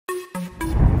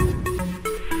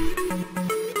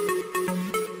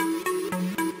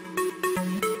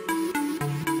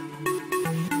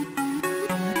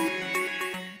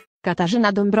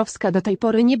Katarzyna Dąbrowska do tej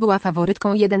pory nie była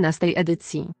faworytką 11.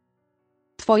 edycji.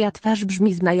 Twoja twarz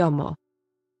brzmi znajomo.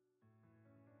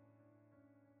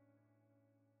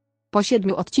 Po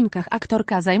 7 odcinkach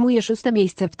aktorka zajmuje 6.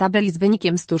 miejsce w tabeli z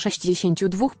wynikiem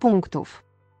 162 punktów.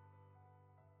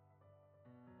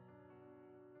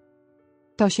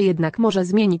 To się jednak może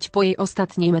zmienić po jej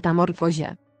ostatniej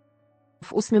metamorfozie.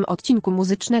 W 8. odcinku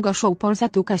muzycznego show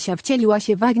Polsatu Kasia wcieliła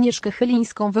się w Agnieszkę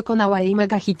Chylińską, wykonała jej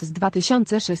mega hit z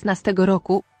 2016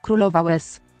 roku, Królowa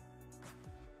Łez.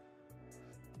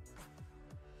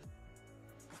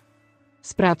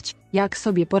 Sprawdź, jak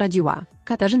sobie poradziła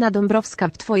Katarzyna Dąbrowska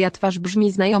w Twoja twarz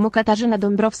brzmi znajomo. Katarzyna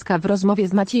Dąbrowska w rozmowie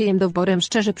z Maciejem Dowborem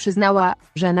szczerze przyznała,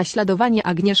 że naśladowanie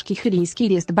Agnieszki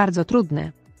Chylińskiej jest bardzo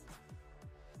trudne.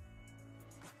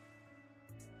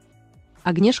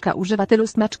 Agnieszka używa tylu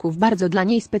smaczków bardzo dla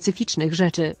niej specyficznych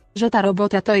rzeczy, że ta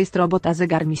robota to jest robota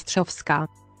zegarmistrzowska.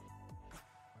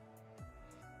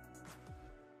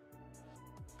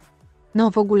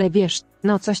 No w ogóle wiesz,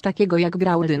 no coś takiego jak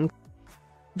growling.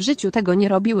 W życiu tego nie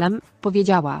robiłem,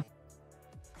 powiedziała.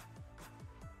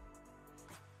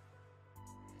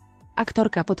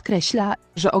 Aktorka podkreśla,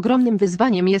 że ogromnym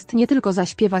wyzwaniem jest nie tylko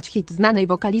zaśpiewać hit znanej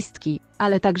wokalistki,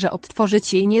 ale także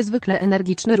odtworzyć jej niezwykle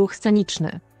energiczny ruch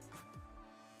sceniczny.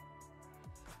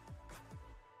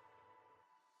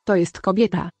 To jest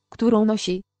kobieta, którą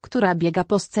nosi, która biega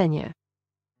po scenie.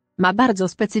 Ma bardzo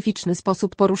specyficzny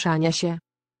sposób poruszania się.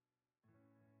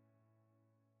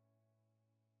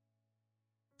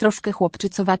 Troszkę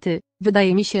chłopczycowaty,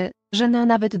 wydaje mi się, że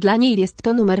nawet dla niej jest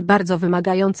to numer bardzo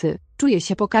wymagający. Czuję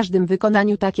się po każdym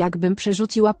wykonaniu tak, jakbym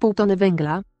przerzuciła pół tony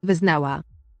węgla, wyznała.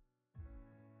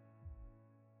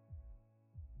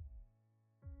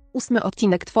 8.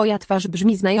 odcinek Twoja twarz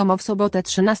brzmi znajomo w sobotę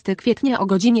 13 kwietnia o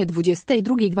godzinie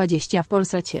 22:20 w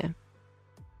Polsacie.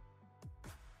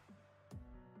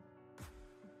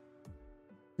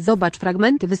 Zobacz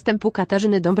fragmenty występu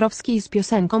Katarzyny Dąbrowskiej z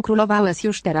piosenką Królowa Łez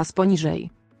już teraz poniżej.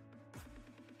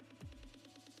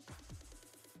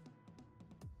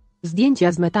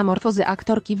 Zdjęcia z metamorfozy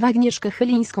aktorki w Agnieszkę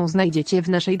Chylińską znajdziecie w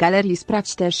naszej galerii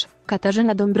Sprawdź też.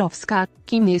 Katarzyna Dąbrowska,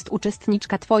 kim jest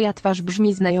uczestniczka Twoja twarz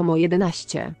brzmi znajomo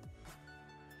 11.